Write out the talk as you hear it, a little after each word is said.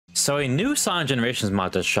So a new Sonic Generations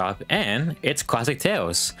mod just dropped, and it's Classic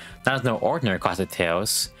Tails. That's no ordinary Classic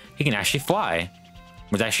Tails. He can actually fly.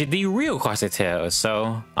 It's actually the real Classic Tails.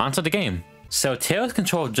 So onto the game. So Tails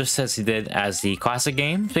control just as he did as the classic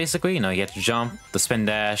game, basically. You know, you have to jump, the spin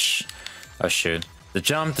dash. Oh shoot. The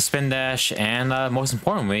jump, the spin dash, and most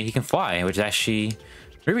importantly, he can fly, which is actually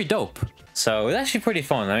really dope. So it's actually pretty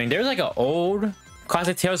fun. I mean, there's like an old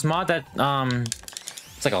Classic Tails mod that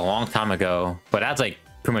it's like a long time ago, but that's like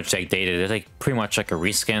pretty much like dated. It's like pretty much like a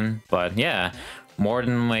reskin. But yeah, more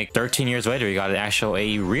than like 13 years later, we got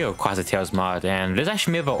a real Classic Tails mod, and it's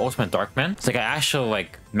actually made by UltimateDarkman. It's like an actual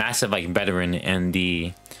like massive like veteran in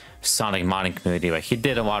the Sonic modding community. Like he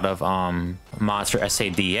did a lot of mods for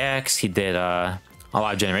SADX. He did a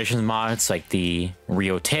lot of Generations mods, like the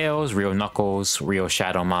Rio Tails, Rio Knuckles, Rio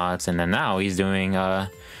Shadow mods, and then now he's doing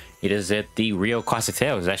the Rio Classic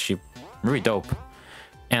Tails. It's actually really dope.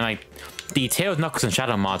 And like the Tails, Knuckles, and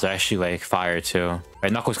Shadow mods are actually like fire too.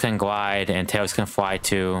 Like Knuckles can glide and Tails can fly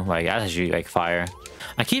too. Like that's actually like fire.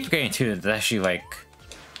 I keep forgetting too that that's actually like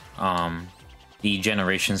the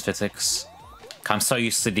Generations physics. I'm so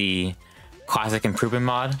used to the Classic Improvement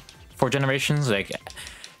mod for Generations. Like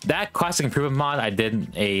that Classic Improvement mod I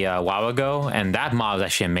did a while ago, and that mod is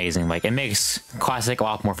actually amazing. Like it makes Classic a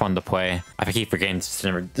lot more fun to play. I keep forgetting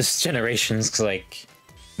this Generations because like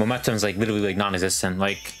momentum's like literally like non-existent.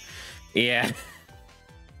 Like yeah,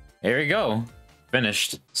 there we go,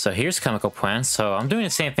 finished. So here's chemical plants. So I'm doing the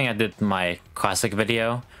same thing I did in my classic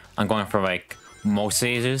video. I'm going for like most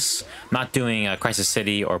stages. I'm not doing Crisis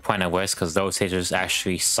City or Planet West because those stages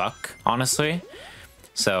actually suck, honestly.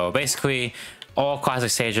 So basically all classic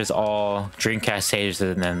stages, all Dreamcast stages,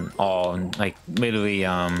 and then all like literally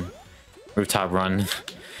rooftop run.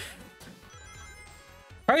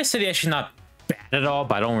 Crisis City actually not bad at all,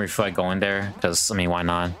 but I don't really feel like going there because I mean, why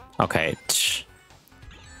not? Okay.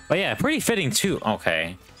 But yeah, pretty fitting too.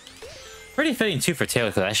 Okay. Pretty fitting too for Taylor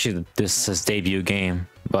because actually this is his debut game.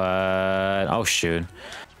 But oh shoot.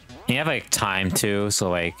 You have like time too,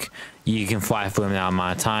 so like you can fly for a limited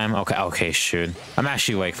amount of time. Okay, shoot. I'm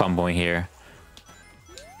actually like fumbling here.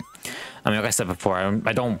 I mean, like I said before,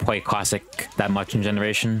 I don't play classic that much in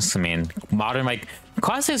Generations. I mean, modern, like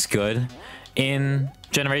classic is good in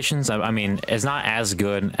Generations. I mean, it's not as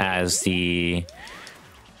good as the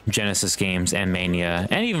Genesis games and Mania,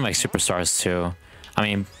 and even like Superstars too. I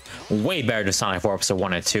mean, way better than Sonic 4 Episode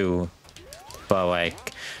 1 and 2, but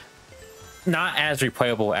like not as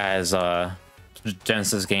replayable as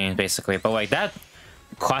Genesis games basically. But like that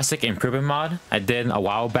Classic Improvement mod I did a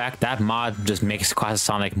while back, that mod just makes Classic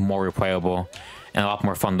Sonic more replayable and a lot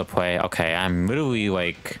more fun to play. Okay, I'm literally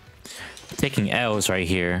like taking L's right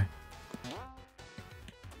here.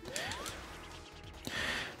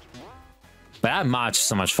 But that mod's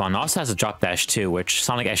so much fun. It also has a drop dash too, which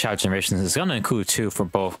Sonic X Shadow Generations is gonna include too for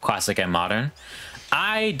both classic and modern.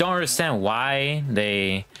 I don't understand why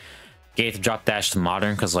they gave the drop dash to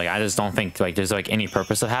modern, because like I just don't think like there's like any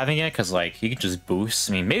purpose of having it, because like you can just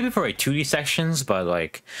boost. I mean, maybe for like 2D sections, but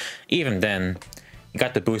like even then you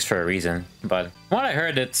got the boost for a reason. But from what I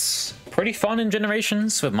heard, it's pretty fun in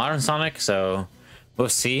Generations with modern Sonic, so we'll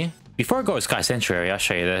see. Before I go to Sky Sanctuary, I'll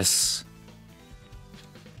show you this.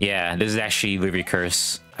 Yeah, this is actually Livy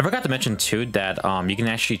Curse. I forgot to mention too that you can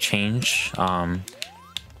actually change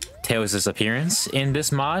Tails' appearance in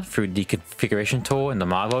this mod through the configuration tool in the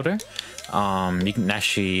mod loader. You can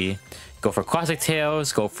actually go for classic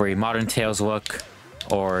Tails, go for a modern Tails look,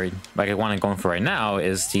 or like the one I'm going for right now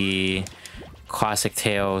is the classic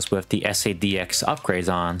Tails with the SADX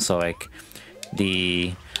upgrades on. So like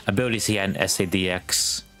the abilities he had in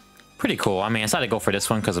SADX, pretty cool. I mean, I decided to go for this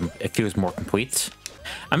one because it feels more complete.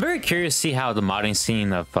 I'm very curious to see how the modding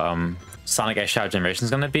scene of Sonic X Shadow Generation is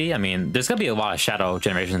going to be. I mean, there's going to be a lot of Shadow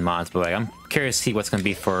Generation mods, but like I'm curious to see what's going to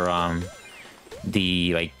be for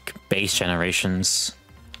the like base generations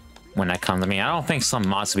when that comes. I mean, I don't think some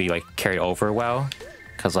mods will be like carried over well,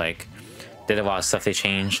 because like did a lot of stuff they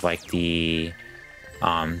changed, like the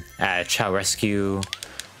add Child Rescue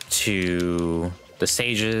to the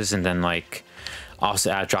stages, and then like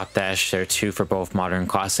also add drop dash there too for both modern and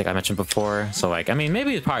classic I mentioned before. So like I mean,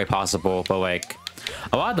 maybe it's probably possible, but like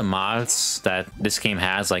a lot of the mods that this game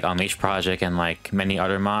has, like Unleashed Project and like many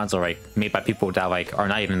other mods, are like made by people that like are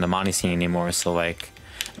not even in the modding scene anymore. So like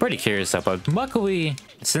I'm pretty curious though. But luckily,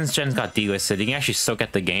 since Gen's got delisted, you can actually still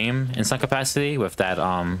get the game in some capacity with that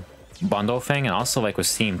bundle thing, and also like with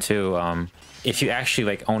Steam too. If you actually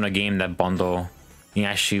like own a game that bundle, you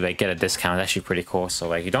can actually like get a discount. It's actually pretty cool. So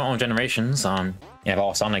like you don't own Generations, you have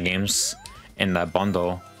all Sonic games in that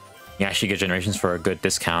bundle, you actually get Generations for a good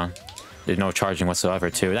discount. there's no charging whatsoever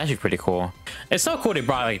too. It's actually pretty cool. It's so cool they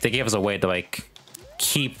brought, like, they gave us a way to like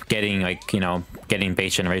keep getting, like, you know, getting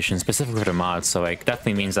base generation specifically for the mods. So like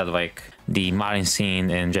definitely means that like the modding scene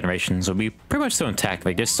in generations will be pretty much still intact.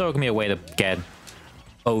 Like there's still gonna be a way to get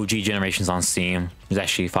OG generations on Steam. It's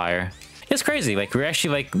actually fire. It's crazy. Like we're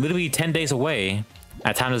actually like literally 10 days away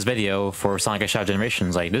at time of this video for Sonic X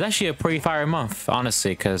Generations. Like there's actually a pretty fire month,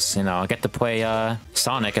 honestly, because you know I get to play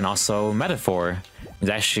Sonic and also Metaphor. It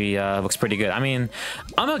actually looks pretty good. I mean,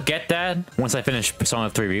 I'm gonna get that once I finish Persona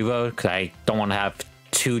 3 Reload, because I don't want to have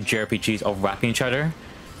two JRPGs overlapping each other.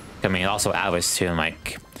 I mean, also Alice too, and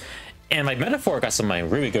like Metaphor got some like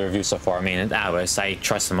really good reviews so far. I mean, it's Alice, I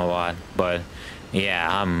trust him a lot, but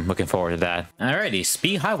yeah, I'm looking forward to that. Alrighty,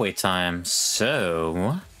 speed highway time.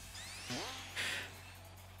 So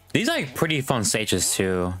these are like pretty fun stages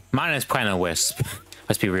too. Mine is Planet Wisp.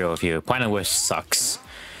 Let's be real with you. Planet Wisp sucks.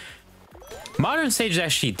 Modern stage is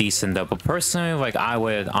actually decent though, but personally, like I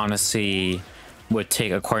would honestly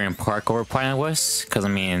take Aquarium Park over Planet Wisp, because I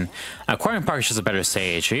mean, Aquarium Park is just a better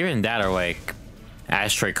stage. Or even that, or like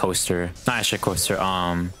Asteroid Coaster, not Asteroid Coaster,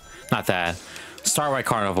 not that. Starlight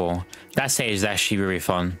Carnival. That stage is actually really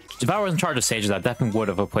fun. If I was in charge of stages, I definitely would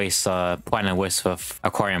have replaced Planet Wisp with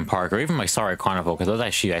Aquarium Park, or even like Starlight Carnival, because those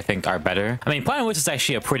actually I think are better. I mean, Planet Wisp is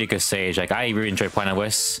actually a pretty good stage. Like I really enjoy Planet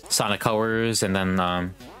Wisp, Sonic Colors, and then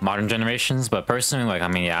modern generations. But personally, like I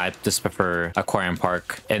mean, yeah, I just prefer Aquarium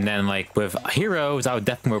Park. And then like with Heroes, I would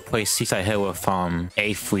definitely replace Seaside Hill with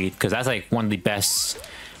A Fleet, because that's like one of the best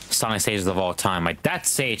Sonic stages of all time. Like that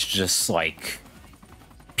stage just like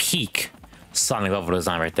peak Sonic level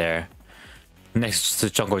design right there, next to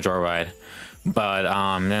Jungle Joyride. But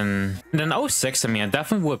then 06, I mean, I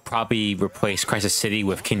definitely would probably replace Crisis City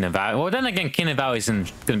with Kingdom Valley. Well, then again, Kingdom Valley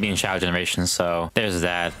isn't gonna be in Shadow Generation, so there's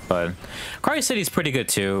that. But Crisis City is pretty good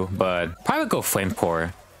too, but probably would go Flame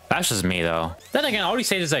Core. That's just me though. Then again, all these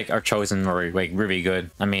stages like are chosen or like really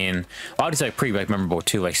good. I mean, all these like pretty like memorable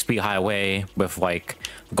too, like Speed Highway with like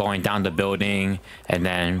going down the building, and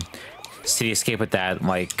then City Escape with that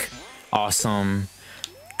like awesome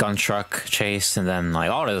gun truck chase, and then like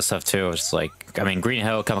all this stuff too. It's like, I mean, Green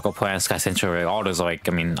Hill, Chemical Plant, Sky Central, like, all those like,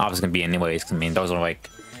 I mean, obviously gonna be anyways. I mean, those are like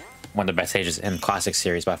one of the best stages in the classic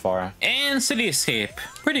series by far. And City Escape,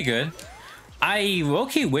 pretty good. I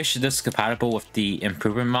low-key wish this is compatible with the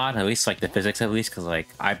improvement mod, at least like the physics, at least, because like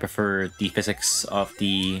I prefer the physics of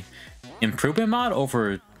the improvement mod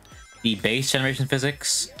over the base generation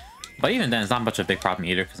physics. But even then, it's not much of a big problem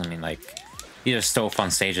either, because I mean, like, these are still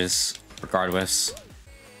fun stages regardless.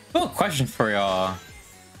 Little question for y'all: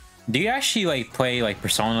 do you actually like play like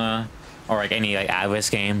Persona or like any like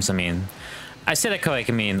Atlas games? I mean, I say that 'cause, like,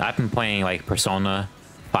 I mean, I've been playing like Persona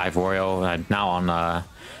 5 Royal, now on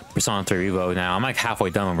Persona 3 Reload. Now I'm like halfway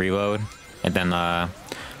done with Reload, and then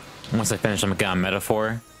once I finish, I'm gonna get on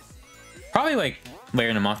Metaphor. Probably like later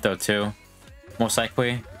in the month though too, most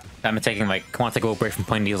likely. I've been taking like, I want to take a little break from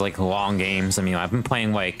playing these like long games. I mean, I've been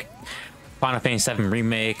playing like Final Fantasy 7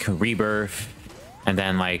 Remake, Rebirth, and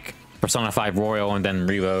then like Persona 5 Royal, and then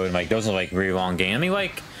Reload. And, like those are like really long games. I mean,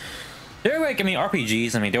 like they're like, I mean,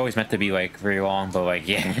 RPGs. I mean, they're always meant to be like very long, but like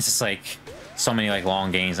yeah, it's just like so many like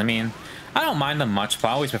long games. I mean, I don't mind them much, but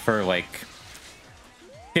I always prefer like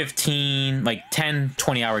 15, like 10,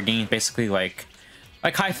 20-hour games, basically like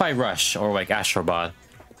Hi-Fi Rush or like Astrobot,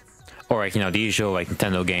 or like, you know, the usual like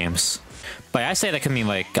Nintendo games. But I say that could mean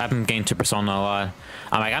like I've been getting to Persona a lot.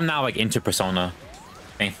 I'm now like into Persona,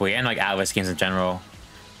 thankfully, and like Atlas games in general.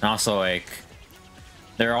 And also like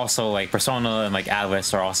they're also like Persona and like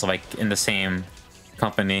Atlas are also like in the same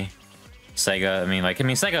company, Sega. I mean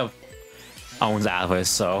Sega owns Atlas,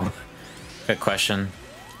 so good question.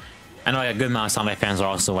 I know like a good amount of Sonic fans are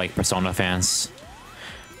also like Persona fans.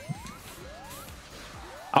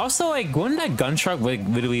 Also, like, wouldn't that gun truck like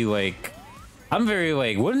literally like, I'm very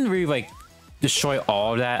like, wouldn't really like destroy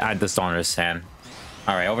all of that? I just don't understand.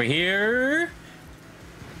 All right, over here,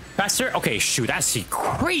 faster. Okay, shoot, that's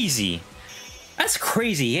crazy. That's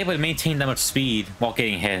crazy. Able to maintain that much speed while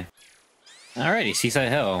getting hit. Alrighty, Seaside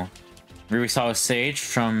Hill. Really solid stage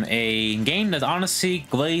from a game that honestly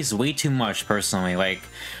glazed way too much. Personally, like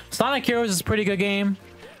Sonic Heroes is a pretty good game.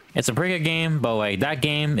 It's a pretty good game, but like that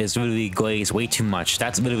game is really glazed way too much.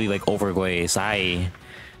 That's literally like overglazed.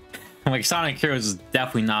 Like Sonic Heroes is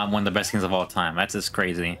definitely not one of the best games of all time. That's just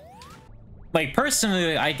crazy. Like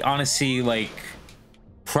personally, I honestly like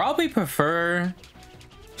probably prefer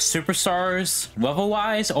Superstars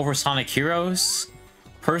level-wise over Sonic Heroes.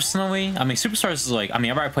 Personally, I mean Superstars is like, I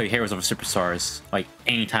mean I've already played Heroes over Superstars like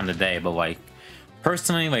any time of the day, but like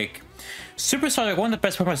personally, like Superstars, like one of the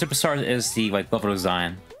best parts about Superstars is the like level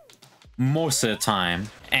design. most of the time.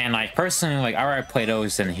 And like personally, like I rather play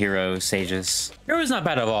those than Heroes, Sages. Heroes not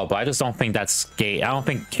bad at all, but I just don't think that's gay. I don't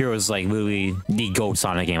think Heroes like literally the GOAT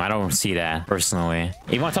Sonic game. I don't see that personally.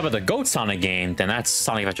 If you want to talk about the GOAT Sonic game, then that's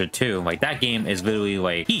Sonic Adventure 2. Like that game is literally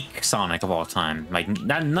like peak Sonic of all time. Like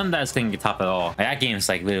none of that's gonna get top at all. Like that game is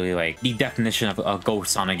like literally like the definition of a GOAT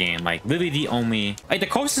Sonic game. Like literally the only, like the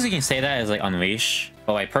closest you can say that is like Unleash.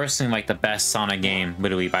 But like personally, like the best Sonic game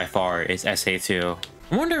literally by far is SA2.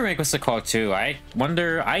 I wonder like what's it called too. I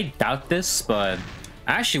doubt this, but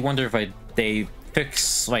I actually wonder if they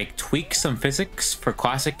fix like tweak some physics for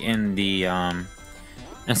classic in the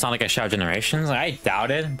in Sonic Shadow Generations. Like, I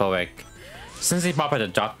doubt it, but like since they brought back the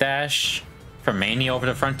drop dash for Mania over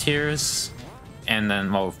the Frontiers, and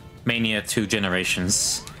then well Mania 2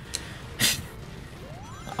 Generations,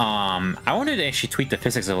 I wanted to actually tweak the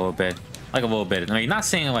physics a little bit, like a little bit. Like not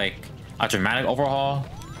saying like a dramatic overhaul,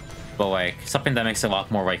 but like something that makes it a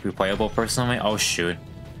lot more like replayable personally. Oh shoot.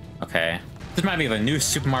 Okay. This might be the new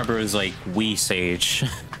Super Mario Bros. Like Wii stage.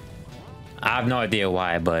 I have no idea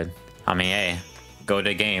why, but I mean, hey, go to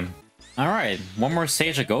the game. Alright, one more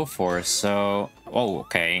stage to go for, so... Oh,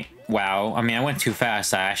 okay. Wow, I mean, I went too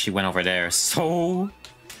fast. I actually went over there, so...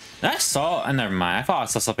 I saw... never mind. I thought I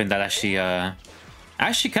saw something that actually,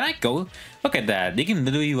 Actually, can I go? Look at that. You can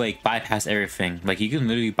literally, like, bypass everything. Like, you can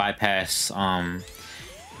literally bypass,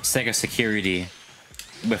 Sega security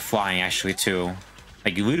with flying, actually, too.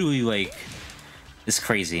 Like, literally, like... It's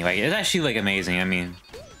crazy. Like, it's actually, like, amazing. I mean...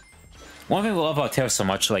 One thing I love about Tails so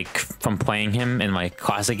much, like, from playing him in, like,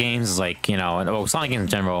 classic games is, like, you know, well, Sonic games in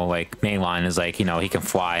general, like, mainline is, like, you know, he can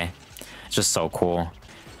fly. It's just so cool.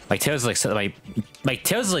 Like, Tails is, like,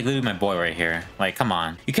 Tails is, like, literally my boy right here. Like, come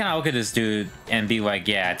on. You cannot look at this dude and be like,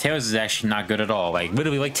 yeah, Tails is actually not good at all. Like,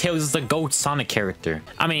 literally, like, Tails is the GOAT Sonic character.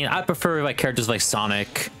 I mean, I prefer, like, characters like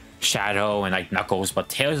Sonic, Shadow, and, like, Knuckles, but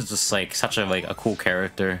Tails is just, like, such a, like, a cool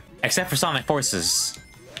character. Except for Sonic Forces.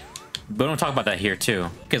 But we don't talk about that here too,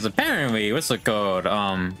 because apparently, what's it called?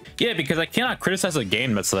 Yeah, because I cannot criticize a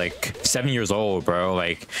game that's like 7 years old, bro.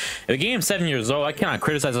 Like, if the game's 7 years old, I cannot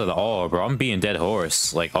criticize it at all, bro. I'm being dead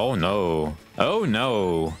horse. Like, oh no, oh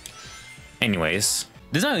no. Anyways,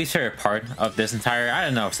 this is my least favorite part of this entire. I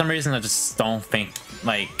don't know. For some reason, I just don't think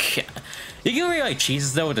like you can really like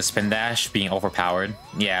cheese though with the spin dash being overpowered.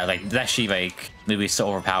 Yeah, like it's actually like literally so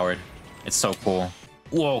overpowered. It's so cool.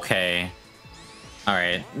 Whoa, okay.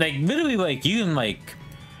 Alright, like, literally, like, you can, like,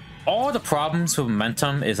 all the problems with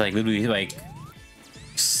momentum is, like, literally, like,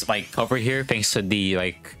 over here, thanks to the,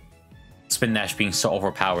 like, spin dash being so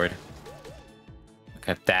overpowered. Look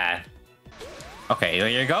at that. Okay, there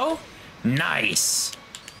you go. Nice!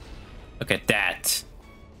 Look at that.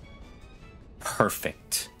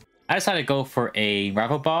 Perfect. I decided to go for a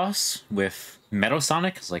rival boss with Metal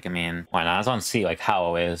Sonic, because, like, I mean, why not? I just want to see, like,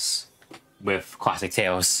 how it is with classic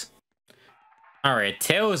Tails. Alright,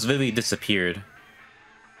 Tails literally disappeared.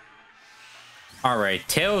 Alright,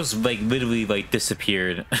 Tails, like, literally, like,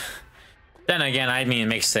 disappeared. Then again, I mean, it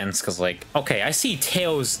makes sense, because, like, okay, I see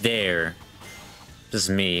Tails there. Just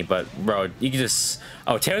me, but, bro, you can just...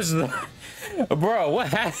 Oh, Tails is... Bro, what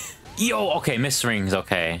happened? Yo, okay, missed rings,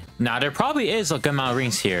 okay. Now, there probably is a good amount of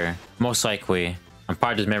rings here. Most likely. I'm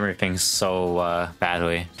probably just remembering things so,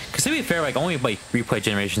 badly. Because to be fair, like, only, like, replay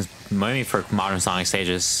generations, mainly for modern Sonic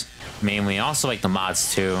stages. Mainly, and also like the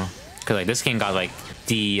mods too, because like this game got like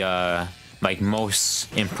the like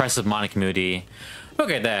most impressive modding community. Look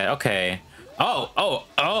at that. Okay. Oh,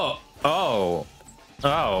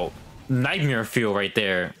 nightmare fuel right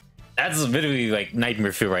there. That's literally like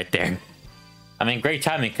nightmare fuel right there. I mean, great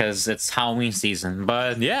timing because it's Halloween season,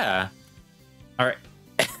 but yeah. All right.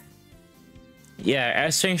 Yeah,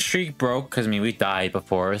 S-Train streak broke because I mean we died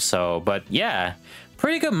before, so but yeah,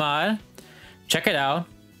 pretty good mod. Check it out.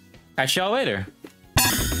 Catch y'all later.